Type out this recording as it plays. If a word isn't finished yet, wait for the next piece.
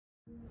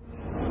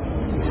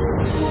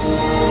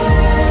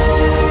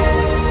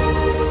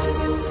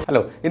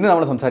Hello, ഇന്ന്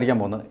നമ്മൾ സംസാരിക്കാൻ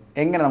പോകുന്നത്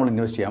എങ്ങനെ നമ്മൾ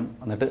ഇൻവെസ്റ്റ് ചെയ്യാം,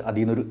 എന്നിട്ട് അതിൽ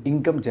നിന്നൊരു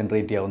ഇൻകം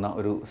ജനറേറ്റ് ചെയ്യാവുന്ന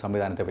ഒരു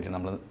സംവിധാനത്തെ പറ്റി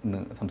നമ്മൾ ഇന്ന്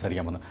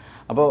സംസാരിക്കാൻ പോകുന്നത്.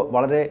 അപ്പോൾ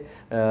വളരെ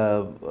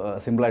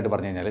സിമ്പിളായിട്ട്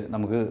പറഞ്ഞു കഴിഞ്ഞാൽ,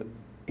 നമുക്ക്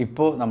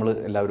ഇപ്പോൾ നമ്മൾ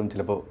എല്ലാവരും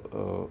ചിലപ്പോൾ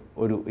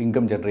ഒരു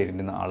ഇൻകം ജനറേറ്റ്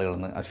ചെയ്യുന്ന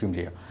ആളുകളെന്ന് അസ്യൂം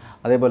ചെയ്യാം.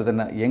 അതേപോലെ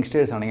തന്നെ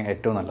യങ്സ്റ്റേഴ്സ് ആണെങ്കിൽ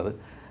ഏറ്റവും നല്ലത്,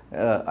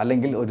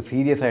 അല്ലെങ്കിൽ ഒരു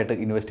സീരിയസ് ആയിട്ട്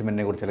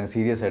ഇൻവെസ്റ്റ്മെൻറ്റിനെ കുറിച്ച് അല്ലെങ്കിൽ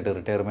സീരിയസ് ആയിട്ട്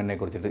റിട്ടയർമെൻറ്റിനെ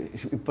കുറിച്ചിട്ട്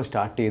ഇപ്പോൾ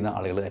സ്റ്റാർട്ട് ചെയ്യുന്ന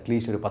ആളുകൾ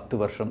അറ്റ്ലീസ്റ്റ് ഒരു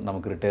 10 വർഷം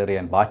നമുക്ക് റിട്ടയർ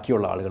ചെയ്യാൻ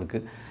ബാക്കിയുള്ള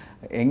ആളുകൾക്ക്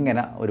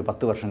എങ്ങനെ ഒരു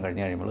 10 വർഷം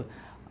കഴിഞ്ഞ് കഴിയുമ്പോൾ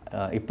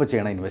ഇപ്പോൾ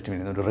ചെയ്യണ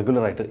ഇൻവെസ്റ്റ്മെൻറ്റിന് ഒരു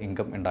റെഗുലറായിട്ട്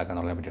ഇൻകം ഉണ്ടാക്കുക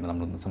എന്നുള്ളതിനെ പറ്റിയാണ്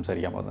നമ്മളൊന്ന്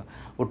സംസാരിക്കാൻ പോകുന്നത്.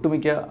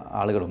 ഒട്ടുമിക്ക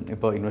ആളുകളും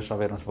ഇപ്പോൾ ഇൻവെസ്റ്റർ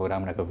അവയർനെസ്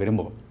പ്രോഗ്രാമിനൊക്കെ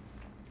വരുമ്പോൾ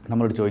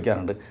നമ്മളോട്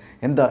ചോദിക്കാറുണ്ട്,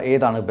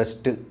 ഏതാണ്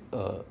ബെസ്റ്റ്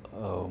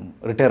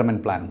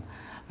റിട്ടയർമെൻറ്റ് പ്ലാൻ,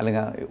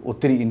 അല്ലെങ്കിൽ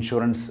ഒത്തിരി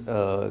ഇൻഷുറൻസ്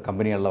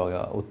കമ്പനികളുടെ വക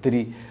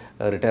ഒത്തിരി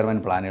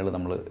റിട്ടയർമെൻറ്റ് പ്ലാനുകൾ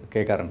നമ്മൾ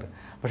കേൾക്കാറുണ്ട്.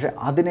 പക്ഷേ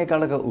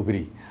അതിനേക്കാളൊക്കെ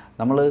ഉപരി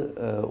നമ്മൾ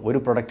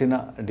ഒരു പ്രൊഡക്റ്റിനെ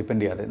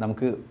ഡിപ്പെൻഡ് ചെയ്യാതെ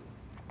നമുക്ക്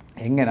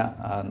എങ്ങനെ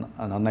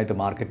നന്നായിട്ട്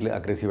മാർക്കറ്റിൽ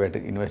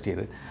അഗ്രസീവായിട്ട് ഇൻവെസ്റ്റ്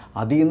ചെയ്ത്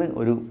അതിൽ നിന്ന്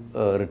ഒരു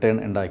റിട്ടേൺ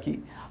ഉണ്ടാക്കി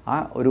ആ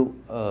ഒരു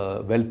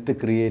വെൽത്ത്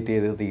ക്രിയേറ്റ്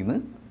ചെയ്തതിൽ നിന്ന്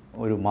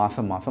ഒരു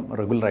മാസം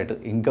റെഗുലറായിട്ട്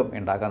ഇൻകം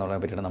ഉണ്ടാക്കുക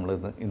എന്നുള്ളതിനെ പറ്റിയാണ് നമ്മൾ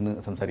ഇന്ന്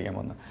സംസാരിക്കാൻ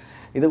പോകുന്നത്.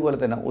 ഇതുപോലെ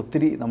തന്നെ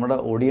ഒത്തിരി നമ്മുടെ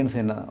ഓഡിയൻസ്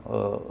തന്നെ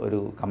ഒരു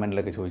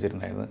കമൻറ്റിലൊക്കെ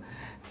ചോദിച്ചിട്ടുണ്ടായിരുന്നു,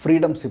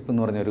 ഫ്രീഡം സിപ്പ്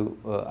എന്ന് പറഞ്ഞൊരു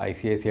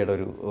ICICIയുടെ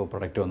ഒരു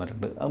പ്രൊഡക്റ്റ്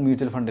വന്നിട്ടുണ്ട്. അത്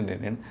മ്യൂച്വൽ ഫണ്ടിൻ്റെ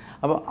തന്നെയാണ്.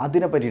 അപ്പോൾ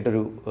അതിനെ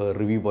പറ്റിയിട്ടൊരു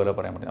റിവ്യൂ പോലെ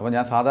പറയാൻ പറ്റും. അപ്പോൾ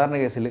ഞാൻ സാധാരണ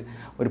കേസിൽ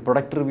ഒരു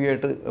പ്രൊഡക്റ്റ് റിവ്യൂ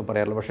ആയിട്ട്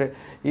പറയാറില്ല. പക്ഷേ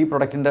ഈ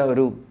പ്രൊഡക്റ്റിൻ്റെ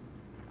ഒരു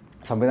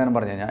സംവിധാനം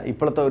പറഞ്ഞു കഴിഞ്ഞാൽ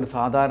ഇപ്പോഴത്തെ ഒരു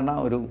സാധാരണ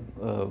ഒരു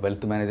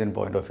വെൽത്ത് മാനേജ്മെൻറ്റ്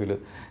പോയിൻ്റ് ഓഫ് വ്യൂവിൽ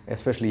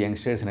എസ്പെഷ്യലി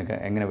യങ്സ്റ്റേഴ്സിനൊക്കെ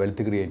എങ്ങനെ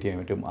വെൽത്ത് ക്രിയേറ്റ് ചെയ്യാൻ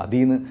പറ്റും,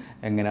 അതിൽ നിന്ന്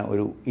എങ്ങനെ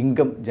ഒരു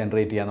ഇൻകം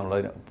ജനറേറ്റ് ചെയ്യുക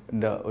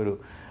എന്നുള്ളതിൻ്റെ ഒരു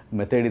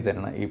മെത്തേഡിൽ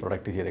തന്നെയാണ് ഈ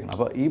പ്രൊഡക്റ്റ് ചെയ്തേക്കുന്നത്.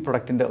 അപ്പോൾ ഈ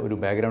പ്രൊഡക്റ്റിൻ്റെ ഒരു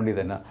ബാക്ക്ഗ്രൗണ്ടിൽ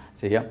തന്നെ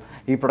ചെയ്യാം.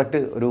 ഈ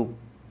പ്രൊഡക്റ്റ് ഒരു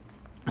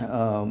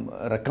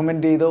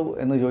റെക്കമെൻഡ് ചെയ്തോ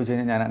എന്ന് ചോദിച്ചു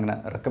കഴിഞ്ഞാൽ ഞാൻ അങ്ങനെ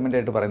റെക്കമെൻഡ്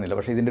ആയിട്ട് പറയുന്നില്ല.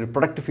 പക്ഷേ ഇതിൻ്റെ ഒരു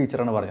പ്രൊഡക്റ്റ്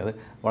ഫീച്ചറാണ് പറഞ്ഞത്.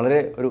 വളരെ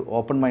ഒരു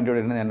ഓപ്പൺ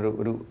മൈൻഡോടെയാണ്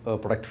ഞാനൊരു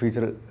പ്രൊഡക്റ്റ്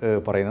ഫീച്ചർ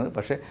പറയുന്നത്.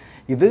 പക്ഷേ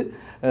ഇത്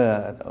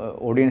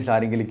ഓഡിയൻസിൽ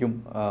ആരെങ്കിലും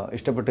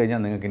ഇഷ്ടപ്പെട്ട്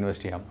കഴിഞ്ഞാൽ നിങ്ങൾക്ക്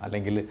ഇൻവെസ്റ്റ് ചെയ്യാം.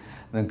 അല്ലെങ്കിൽ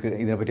നിങ്ങൾക്ക്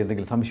ഇതിനെപ്പറ്റി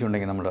എന്തെങ്കിലും സംശയം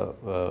ഉണ്ടെങ്കിൽ നമ്മുടെ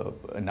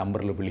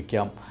നമ്പറിൽ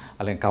വിളിക്കാം,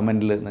 അല്ലെങ്കിൽ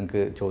കമൻറ്റിൽ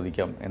നിങ്ങൾക്ക്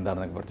ചോദിക്കാം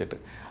എന്താണെന്നൊക്കെ പറഞ്ഞിട്ട്.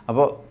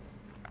 അപ്പോൾ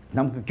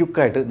നമുക്ക്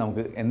ക്വിക്കായിട്ട്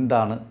നമുക്ക്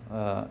എന്താണ്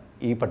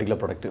ഈ പർട്ടിക്കുലർ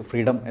പ്രൊഡക്റ്റ്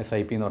ഫ്രീഡം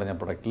SIP എന്ന് പറഞ്ഞ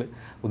പ്രൊഡക്റ്റിൽ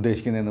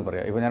ഉദ്ദേശിക്കുന്നതെന്ന്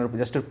പറയാം. ഇപ്പോൾ ഞാൻ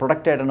ജസ്റ്റ് ഒരു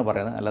പ്രൊഡക്റ്റായിട്ടാണ്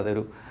പറയുന്നത്, അല്ലാതെ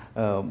ഒരു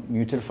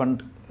മ്യൂച്വൽ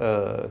ഫണ്ട്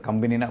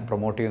കമ്പനീനെ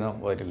പ്രൊമോട്ട് ചെയ്യുന്ന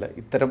പോയിട്ടില്ല.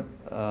 ഇത്തരം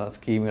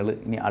സ്കീമുകൾ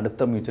ഇനി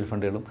അടുത്ത മ്യൂച്വൽ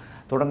ഫണ്ടുകളും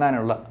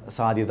തുടങ്ങാനുള്ള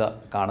സാധ്യത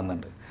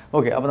കാണുന്നുണ്ട്.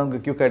 ഓക്കെ, അപ്പോൾ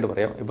നമുക്ക് ക്വിക്കായിട്ട്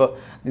പറയാം. ഇപ്പോൾ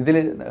ഇതിൽ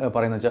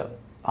പറയുന്നത് വെച്ചാൽ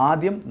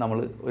ആദ്യം നമ്മൾ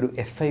ഒരു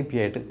SIP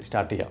ആയിട്ട്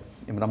സ്റ്റാർട്ട് ചെയ്യാം.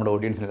 ഇപ്പോൾ നമ്മുടെ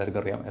ഓഡിയൻസിന്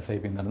എല്ലാവർക്കും അറിയാം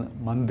SIP എന്താണെന്ന്.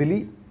 മന്ത്ലി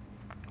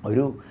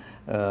ഒരു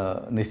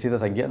നിശ്ചിത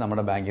സംഖ്യ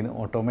നമ്മുടെ ബാങ്കിൽ നിന്ന്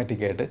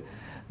ഓട്ടോമാറ്റിക്കായിട്ട്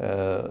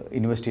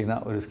ഇൻവെസ്റ്റ് ചെയ്യുന്ന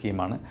ഒരു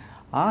സ്കീമാണ്.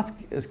 ആ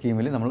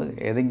സ്കീമിൽ നമ്മൾ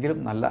ഏതെങ്കിലും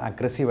നല്ല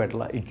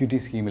അഗ്രസീവായിട്ടുള്ള ഇക്വിറ്റി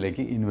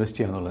സ്കീമിലേക്ക് ഇൻവെസ്റ്റ്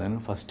ചെയ്യുക എന്നുള്ളതാണ്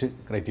ഫസ്റ്റ്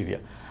ക്രൈറ്റീരിയ.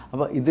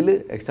 അപ്പോൾ ഇതിൽ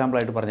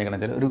എക്സാമ്പിളായിട്ട് പറഞ്ഞേക്കണം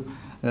വെച്ചാൽ ഒരു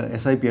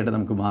SIP ആയിട്ട്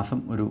നമുക്ക്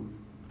മാസം ഒരു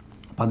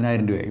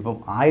 10,000 രൂപ, ഇപ്പം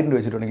 1000 രൂപ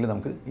വെച്ചിട്ടുണ്ടെങ്കിൽ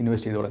നമുക്ക്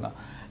ഇൻവെസ്റ്റ് ചെയ്ത് തുടങ്ങാം.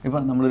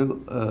 ഇപ്പം നമ്മളൊരു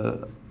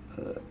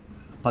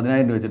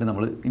 10,000 രൂപ വെച്ചിട്ട്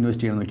നമ്മൾ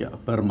ഇൻവെസ്റ്റ് ചെയ്യണമെന്ന്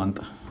വയ്ക്കുക പെർ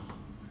മന്ത്.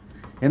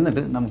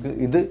 എന്നിട്ട് നമുക്ക്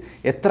ഇത്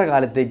എത്ര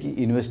കാലത്തേക്ക്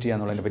ഇൻവെസ്റ്റ് ചെയ്യുക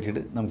എന്നുള്ളതിനെ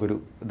പറ്റിയിട്ട് നമുക്കൊരു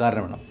ധാരണ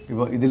വേണം.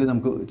 ഇപ്പോൾ ഇതിൽ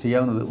നമുക്ക്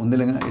ചെയ്യാവുന്നത്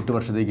ഒന്നില്ലെങ്കിൽ 8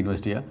 വർഷത്തേക്ക്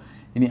ഇൻവെസ്റ്റ് ചെയ്യുക,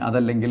 ഇനി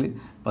അതല്ലെങ്കിൽ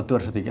 10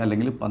 വർഷത്തേക്ക്,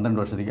 അല്ലെങ്കിൽ 12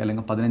 വർഷത്തേക്ക്,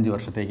 അല്ലെങ്കിൽ 15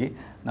 വർഷത്തേക്ക്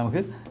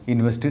നമുക്ക്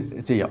ഇൻവെസ്റ്റ്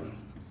ചെയ്യാം.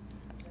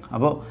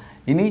 അപ്പോൾ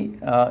ഇനി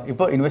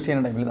ഇപ്പോൾ ഇൻവെസ്റ്റ്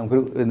ചെയ്യുന്ന ടൈമിൽ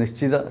നമുക്കൊരു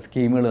നിശ്ചിത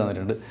സ്കീമുകൾ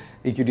തന്നിട്ടുണ്ട്.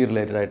 ഇക്വിറ്റി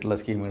റിലേറ്റഡ് ആയിട്ടുള്ള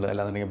സ്കീമുകൾ,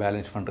 അല്ലാന്നുണ്ടെങ്കിൽ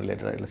ബാലൻസ് ഫണ്ട്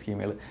റിലേറ്റഡ് ആയിട്ടുള്ള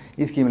സ്കീമുകൾ.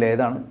 ഈ സ്കീമിൽ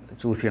ഏതാണ്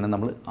ചൂസ് ചെയ്യണമെന്ന്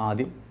നമ്മൾ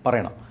ആദ്യം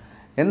പറയണം.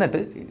 എന്നിട്ട്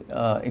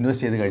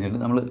ഇൻവെസ്റ്റ് ചെയ്ത് കഴിഞ്ഞിട്ട്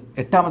നമ്മൾ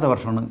 8ാമത്തെ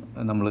വർഷമാണ്,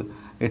 നമ്മൾ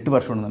 8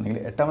 വർഷമാണെന്നുണ്ടെങ്കിൽ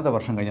 8ാമത്തെ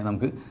വർഷം കഴിഞ്ഞാൽ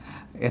നമുക്ക്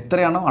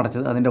എത്രയാണോ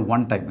അടച്ചത് അതിൻ്റെ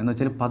 1 ടൈം എന്ന്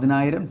വെച്ചാൽ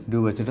 10,000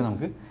 രൂപ വെച്ചിട്ട്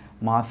നമുക്ക്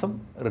മാസം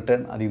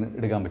റിട്ടേൺ അതിൽ നിന്ന്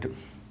എടുക്കാൻ പറ്റും.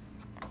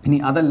 ഇനി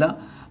അതല്ല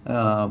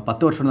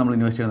 10 വർഷം നമ്മൾ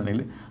ഇൻവെസ്റ്റ്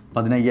ചെയ്യുന്നുണ്ടെങ്കിൽ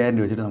 15,000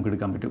 രൂപ വെച്ചിട്ട് നമുക്ക്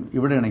എടുക്കാൻ പറ്റും.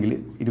 ഇവിടെയാണെങ്കിൽ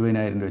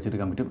 20,000 രൂപ വെച്ചിട്ട്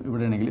എടുക്കാൻ പറ്റും.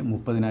 ഇവിടെയാണെങ്കിൽ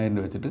 30,000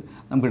 രൂപ വെച്ചിട്ട്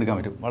നമുക്ക് എടുക്കാൻ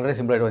പറ്റും. വളരെ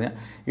സിമ്പിളായിട്ട് പറഞ്ഞാൽ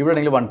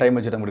ഇവിടെയാണെങ്കിൽ 1 ടൈം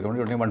വെച്ചിട്ട് നമുക്ക് എടുക്കാൻ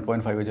പറ്റും. ഇവിടെ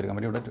 1.5 വെച്ച് എടുക്കാൻ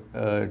പറ്റും. ഇവിടെ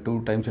 2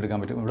 ടൈംസ് എടുക്കാൻ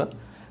പറ്റും. ഇവിടെ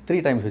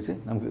 3 ടൈംസ് വെച്ച്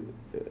നമുക്ക്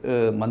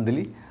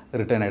മന്ത്ലി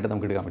റിട്ടേൺ ആയിട്ട്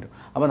നമുക്ക് എടുക്കാൻ പറ്റും.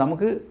 അപ്പോൾ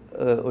നമുക്ക്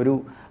ഒരു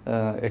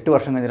 8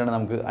 വർഷം കഴിഞ്ഞിട്ടാണ്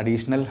നമുക്ക്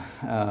അഡീഷണൽ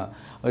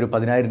ഒരു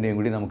 10,000 രൂപയും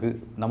കൂടി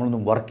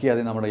നമ്മളൊന്നും വർക്ക്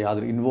ചെയ്യാതെ, നമ്മുടെ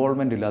യാതൊരു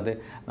ഇൻവോൾവ്മെൻറ്റും ഇല്ലാതെ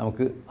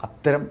നമുക്ക്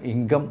അത്തരം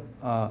ഇൻകം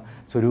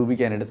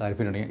സ്വരൂപിക്കാനായിട്ട്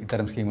താല്പര്യമുണ്ടെങ്കിൽ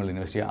ഇത്തരം സ്കീമുകളിൽ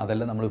ഇൻവെസ്റ്റ് ചെയ്യുക.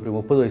 അതല്ല നമ്മളിപ്പോൾ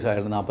 30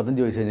 വയസ്സായാലും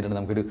 45 വയസ്സ് കഴിഞ്ഞിട്ട്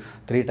നമുക്കൊരു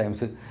 3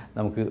 ടൈംസ്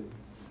നമുക്ക്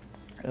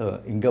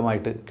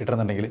ഇൻകമായിട്ട്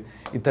കിട്ടണമെന്നുണ്ടെങ്കിൽ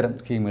ഇത്തരം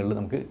സ്കീമുകളിൽ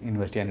നമുക്ക്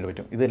ഇൻവെസ്റ്റ് ചെയ്യാനായിട്ട്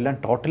പറ്റും. ഇതെല്ലാം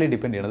ടോട്ടലി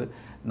ഡിപ്പെൻഡ് ചെയ്യുന്നത്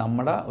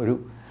നമ്മുടെ ഒരു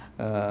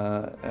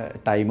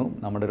ടൈമും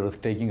നമ്മുടെ റിസ്ക്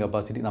ടേക്കിംഗ്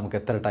കപ്പാസിറ്റി, നമുക്ക്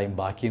എത്ര ടൈം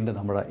ബാക്കിയുണ്ട്,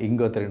 നമ്മുടെ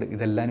ഇൻകം എത്രയുണ്ട്,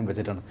 ഇതെല്ലാവരും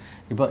വെച്ചിട്ടാണ്.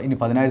 ഇപ്പോൾ ഇനി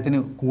 10,000-ന്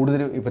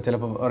കൂടുതൽ, ഇപ്പോൾ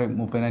ചിലപ്പോൾ പറയും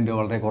 30,000 രൂപ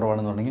വളരെ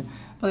കുറവാണെന്നുണ്ടെങ്കിൽ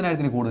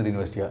 10,000-ന് കൂടുതൽ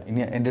ഇൻവെസ്റ്റ് ചെയ്യുക.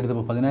 ഇനി എൻ്റെ അടുത്ത്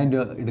ഇപ്പോൾ 10,000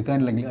 രൂപ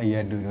എടുക്കാനില്ലെങ്കിൽ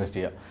 5,000 രൂപ ഇൻവെസ്റ്റ്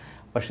ചെയ്യുക.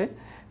 പക്ഷേ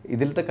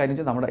ഇതിലത്തെ കാര്യം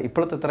വെച്ചാൽ നമ്മുടെ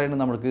ഇപ്പോഴത്തെ എത്രയാണ്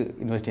നമുക്ക്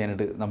ഇൻവെസ്റ്റ്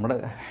ചെയ്യാനായിട്ട് നമ്മുടെ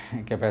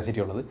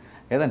കപ്പാസിറ്റി ഉള്ളത്,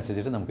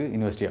 ഏതനുസരിച്ചിട്ട് നമുക്ക്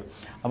ഇൻവെസ്റ്റ് ചെയ്യാം.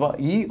 അപ്പോൾ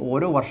ഈ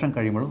ഓരോ വർഷം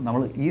കഴിയുമ്പോഴും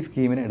നമ്മൾ ഈ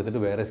സ്കീമിനെ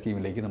എടുത്തിട്ട് വേറെ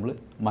സ്കീമിലേക്ക് നമ്മൾ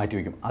മാറ്റി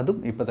വയ്ക്കും. അതും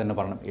ഇപ്പോൾ തന്നെ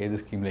പറയണം ഏത്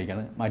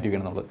സ്കീമിലേക്കാണ് മാറ്റി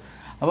വയ്ക്കണം എന്നുള്ളത്.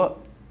 അപ്പോൾ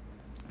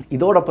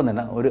ഇതോടൊപ്പം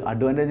തന്നെ ഒരു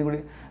അഡ്വാൻറ്റേജ് കൂടി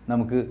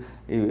നമുക്ക്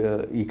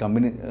ഈ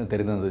കമ്പനി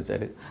തരുന്നതെന്ന്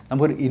വെച്ചാൽ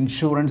നമുക്കൊരു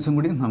ഇൻഷുറൻസും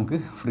കൂടി നമുക്ക്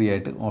ഫ്രീ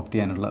ആയിട്ട് ഓപ്റ്റ്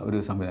ചെയ്യാനുള്ള ഒരു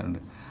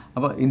സംവിധാനമുണ്ട്.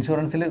 അപ്പോൾ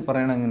ഇൻഷുറൻസിൽ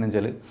പറയണമെന്ന്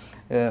വെച്ചാൽ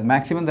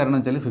മാക്സിമം തരണം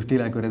വെച്ചാൽ 50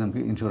 lakh വരെ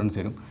നമുക്ക് ഇൻഷുറൻസ്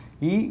തരും.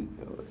 ഈ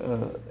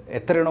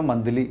എത്രയാണോ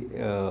മന്ത്ലി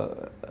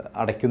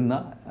അടയ്ക്കുന്ന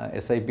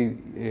SIP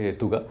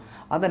തുക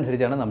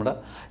അതനുസരിച്ചാണ് നമ്മുടെ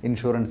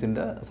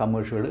ഇൻഷുറൻസിൻ്റെ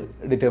സമ്മേഴ്സുകൾ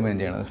ഡിറ്റർമൈൻ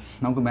ചെയ്യണത്.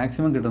 നമുക്ക്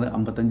മാക്സിമം കിട്ടുന്നത്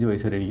 55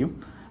 വയസ്സ് വരെ ആയിരിക്കും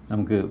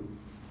നമുക്ക്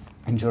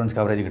ഇൻഷുറൻസ്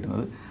കവറേജ്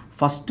കിട്ടുന്നത്.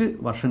 ഫസ്റ്റ്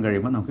വർഷം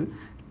കഴിയുമ്പോൾ നമുക്ക്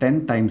 10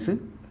 times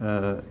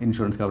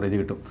ഇൻഷുറൻസ് കവറേജ്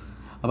കിട്ടും.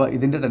 അപ്പോൾ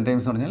ഇതിൻ്റെ 10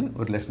 times എന്ന് പറഞ്ഞാൽ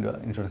 1 ലക്ഷം രൂപ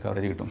ഇൻഷുറൻസ്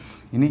കവറേജ് കിട്ടും.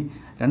 ഇനി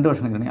 2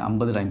 വർഷം കഴിഞ്ഞാൽ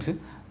 50 times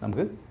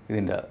നമുക്ക്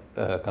ഇതിൻ്റെ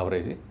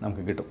കവറേജ്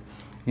നമുക്ക് കിട്ടും.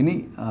 ഇനി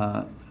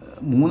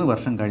 3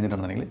 വർഷം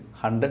കഴിഞ്ഞിട്ടുണ്ടെങ്കിൽ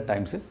 100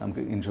 times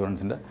നമുക്ക്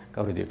ഇൻഷുറൻസിൻ്റെ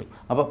കവറേജ് കിട്ടും.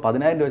 അപ്പോൾ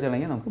 10,000 രൂപ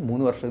വെച്ചാണെങ്കിൽ നമുക്ക്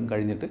 3 വർഷം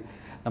കഴിഞ്ഞിട്ട്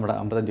നമ്മുടെ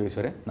 55 വയസ്സ്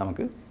വരെ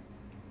നമുക്ക്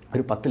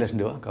ഒരു 10 ലക്ഷം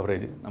രൂപ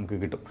കവറേജ് നമുക്ക്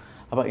കിട്ടും.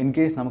 അപ്പോൾ ഇൻ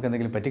കേസ് നമുക്ക്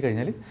എന്തെങ്കിലും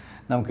പറ്റിക്കഴിഞ്ഞാൽ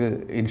നമുക്ക്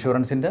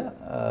ഇൻഷുറൻസിൻ്റെ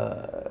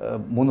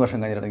 3 വർഷം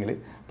കഴിഞ്ഞിട്ടുണ്ടെങ്കിൽ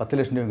 10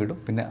 ലക്ഷം രൂപ കിട്ടും.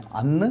 പിന്നെ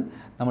അന്ന്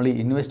നമ്മൾ ഈ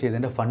ഇൻവെസ്റ്റ്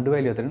ചെയ്തതിൻ്റെ ഫണ്ട്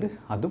വാല്യൂ എത്രയുണ്ട്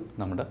അതും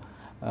നമ്മുടെ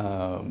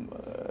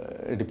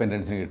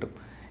ഡിപ്പെൻഡൻസിന് കിട്ടും.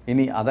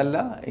 ഇനി അതല്ല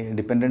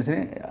ഡിപ്പെൻഡൻസിന്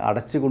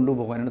അടച്ചു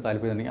കൊണ്ടുപോകാനാണ്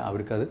താല്പര്യമുണ്ടെങ്കിൽ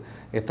അവർക്കത്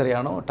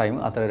എത്രയാണോ ടൈം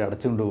അത്ര വരെ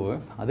അടച്ചു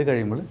കൊണ്ടുപോകാം. അത്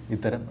കഴിയുമ്പോൾ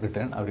ഇത്തരം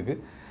റിട്ടേൺ അവർക്ക്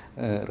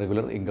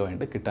റെഗുലർ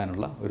ഇൻകമായിട്ട്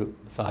കിട്ടാനുള്ള ഒരു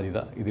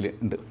സാധ്യത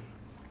ഇതിലുണ്ട്.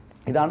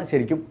 ഇതാണ്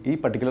ശരിക്കും ഈ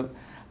പർട്ടിക്കുലർ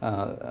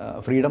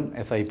ഫ്രീഡം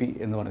SIP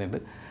എന്ന് പറഞ്ഞിട്ട്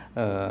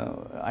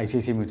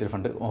ICICI മ്യൂച്വൽ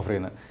ഫണ്ട് ഓഫർ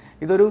ചെയ്യുന്നത്.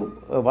 ഇതൊരു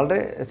വളരെ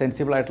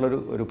സെൻസിബിൾ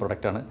ആയിട്ടുള്ളൊരു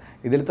പ്രൊഡക്റ്റാണ്.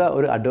 ഇതിലത്തെ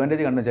ഒരു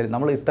അഡ്വാൻറ്റേജ് കണ്ടെന്ന് വെച്ചാൽ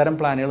നമ്മൾ ഇത്തരം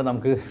പ്ലാനുകൾ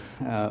നമുക്ക്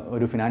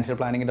ഒരു ഫിനാൻഷ്യൽ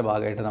പ്ലാനിങ്ങിൻ്റെ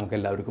ഭാഗമായിട്ട് നമുക്ക്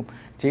എല്ലാവർക്കും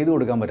ചെയ്തു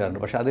കൊടുക്കാൻ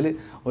പറ്റാറുണ്ട്. പക്ഷേ അതിൽ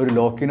ഒരു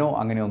ലോക്കിനോ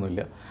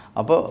അങ്ങനെയൊന്നുമില്ല.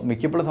 അപ്പോൾ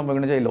മിക്കപ്പോഴും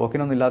സംഭവിക്കുന്നത് വെച്ചാൽ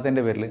ലോക്കിനൊന്നും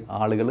ഇല്ലാത്തതിൻ്റെ പേരിൽ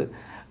ആളുകൾ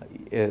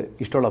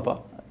ഇഷ്ടമുള്ളപ്പോൾ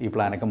ഈ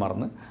പ്ലാനൊക്കെ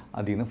മറന്ന്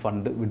അതിൽ നിന്ന്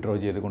ഫണ്ട് വിഡ്രോ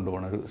ചെയ്ത്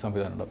കൊണ്ടുപോകുന്ന ഒരു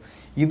സംവിധാനം ഉണ്ടാവും.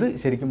 ഇത്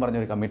ശരിക്കും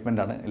പറഞ്ഞൊരു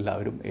കമ്മിറ്റ്മെൻറ്റാണ്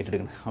എല്ലാവരും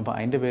ഏറ്റെടുക്കുന്നത്. അപ്പോൾ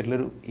അതിൻ്റെ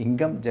പേരിലൊരു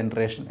ഇൻകം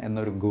ജനറേഷൻ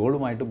എന്നൊരു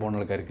ഗോളുമായിട്ട് പോകുന്ന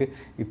ആൾക്കാർക്ക്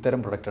ഇത്തരം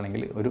പ്രൊഡക്റ്റ്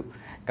ആണെങ്കിൽ ഒരു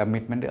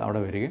കമ്മിറ്റ്മെൻറ്റ്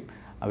അവിടെ വരികയും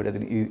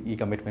അവരതിന് ഈ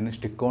കമ്മിറ്റ്മെൻറ്റ്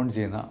സ്റ്റിക്ക് ഓൺ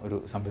ചെയ്യുന്ന ഒരു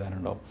സംവിധാനം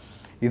ഉണ്ടാവും.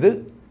 ഇത്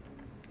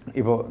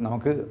ഇപ്പോൾ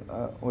നമുക്ക്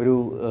ഒരു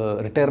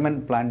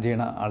റിട്ടയർമെൻറ്റ് പ്ലാൻ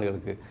ചെയ്യുന്ന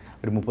ആളുകൾക്ക്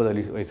ഒരു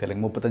 30 വയസ്സ്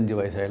അല്ലെങ്കിൽ 35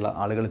 വയസ്സായുള്ള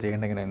ആളുകൾ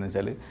ചെയ്യേണ്ടത് എങ്ങനെയാണെന്ന്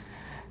വെച്ചാൽ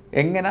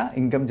എങ്ങനെ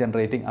ഇൻകം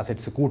ജനറേറ്റിംഗ്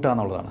അസറ്റ്സ്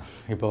കൂട്ടാന്നുള്ളതാണ്.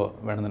 ഇപ്പോൾ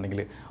വേണമെന്നുണ്ടെങ്കിൽ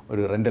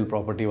ഒരു റെൻ്റൽ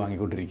പ്രോപ്പർട്ടി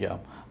വാങ്ങിക്കൊണ്ടിരിക്കാം.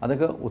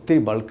 അതൊക്കെ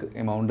ഒത്തിരി ബൾക്ക്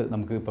എമൗണ്ട്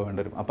നമുക്ക് ഇപ്പോൾ വേണ്ടി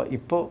വരും. അപ്പോൾ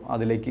ഇപ്പോൾ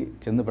അതിലേക്ക്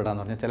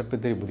ചെന്നുപെടാന്ന് പറഞ്ഞാൽ ചിലപ്പോൾ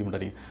ഇത്തിരി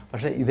ബുദ്ധിമുട്ടായിരിക്കും.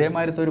 പക്ഷേ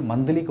ഇതേമാതിരത്തെ ഒരു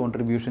മന്ത്ലി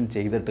കോൺട്രിബ്യൂഷൻ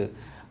ചെയ്തിട്ട്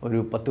ഒരു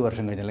 10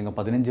 വർഷം കഴിഞ്ഞ് അല്ലെങ്കിൽ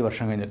 15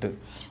 വർഷം കഴിഞ്ഞിട്ട്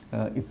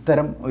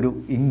ഇത്തരം ഒരു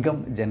ഇൻകം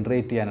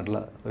ജനറേറ്റ്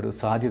ചെയ്യാനുള്ള ഒരു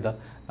സാധ്യത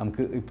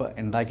നമുക്ക് ഇപ്പോൾ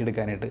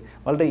ഉണ്ടാക്കിയെടുക്കാനായിട്ട്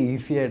വളരെ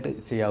ഈസി ആയിട്ട്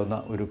ചെയ്യാവുന്ന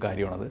ഒരു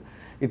കാര്യമാണത്.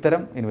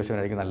 ഇത്തരം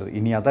ഇൻവെസ്റ്റ്മെൻ്റ് ആയിരിക്കും നല്ലത്.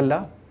 ഇനി അതല്ല,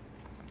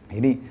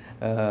 ഇനി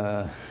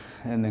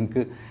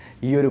നിങ്ങൾക്ക്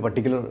ഈ ഒരു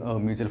പർട്ടിക്കുലർ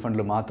മ്യൂച്വൽ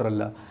ഫണ്ടിൽ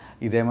മാത്രമല്ല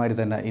ഇതേമാതിരി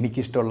തന്നെ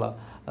എനിക്കിഷ്ടമുള്ള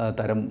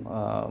തരം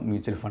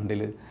മ്യൂച്വൽ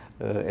ഫണ്ടിൽ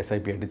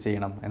SIP ആയിട്ട്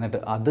ചെയ്യണം, എന്നിട്ട്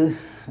അത്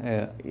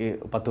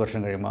 10 വർഷം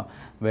കഴിയുമ്പോൾ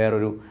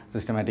വേറൊരു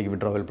സിസ്റ്റമാറ്റിക്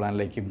വിഡ്രോവൽ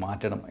പ്ലാനിലേക്ക്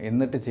മാറ്റണം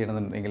എന്നിട്ട്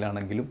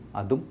ചെയ്യണമെന്നുണ്ടെങ്കിലാണെങ്കിലും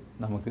അതും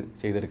നമുക്ക്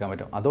ചെയ്തെടുക്കാൻ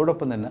പറ്റും.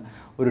 അതോടൊപ്പം തന്നെ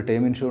ഒരു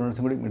ടേം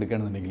ഇൻഷുറൻസും കൂടി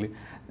എടുക്കുകയാണെന്നുണ്ടെങ്കിൽ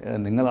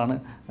നിങ്ങളാണ്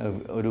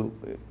ഒരു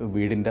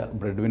വീടിൻ്റെ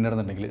ബ്രെഡ് വിന്നർ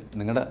എന്നുണ്ടെങ്കിൽ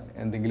നിങ്ങളുടെ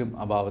എന്തെങ്കിലും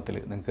അഭാവത്തിൽ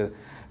നിങ്ങൾക്ക്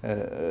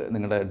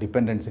നിങ്ങളുടെ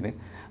ഡിപ്പെൻഡൻസിന്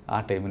ആ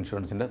ടേം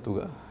ഇൻഷുറൻസിൻ്റെ തുക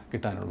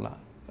കിട്ടാനുള്ള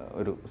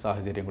ഒരു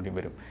സാഹചര്യം കൂടി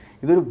വരും.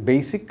 ഇതൊരു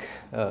ബേസിക്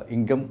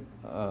ഇൻകം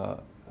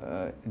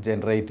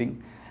ജനറേറ്റിംഗ്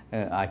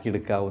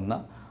ആക്കിയെടുക്കാവുന്ന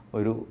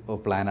ഒരു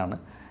പ്ലാനാണ്.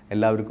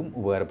 എല്ലാവർക്കും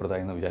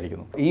ഉപകാരപ്രദമായി എന്ന്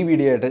വിചാരിക്കുന്നു. ഈ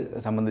വീഡിയോ ആയിട്ട്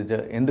സംബന്ധിച്ച്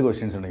എന്ത്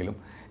ക്വസ്റ്റ്യൻസ് ഉണ്ടെങ്കിലും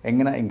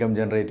എങ്ങനെ ഇൻകം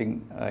ജനറേറ്റിംഗ്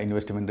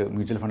ഇൻവെസ്റ്റ്മെൻറ്റ്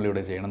മ്യൂച്വൽ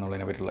ഫണ്ടിലൂടെ ചെയ്യണം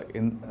എന്നുള്ളതിനെ പറ്റിയുള്ള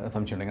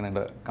സംശയം ഉണ്ടെങ്കിൽ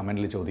നിങ്ങളുടെ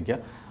കമൻറ്റിൽ ചോദിക്കുക.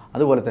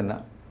 അതുപോലെ തന്നെ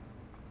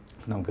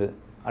നമുക്ക്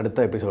അടുത്ത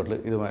എപ്പിസോഡിൽ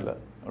ഇതുപോലെ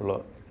ഉള്ള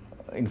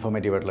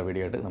ഇൻഫോർമേറ്റീവ് ആയിട്ടുള്ള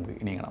വീഡിയോ ആയിട്ട് നമുക്ക്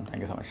ഇനി കാണാം.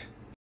 Thank you so much.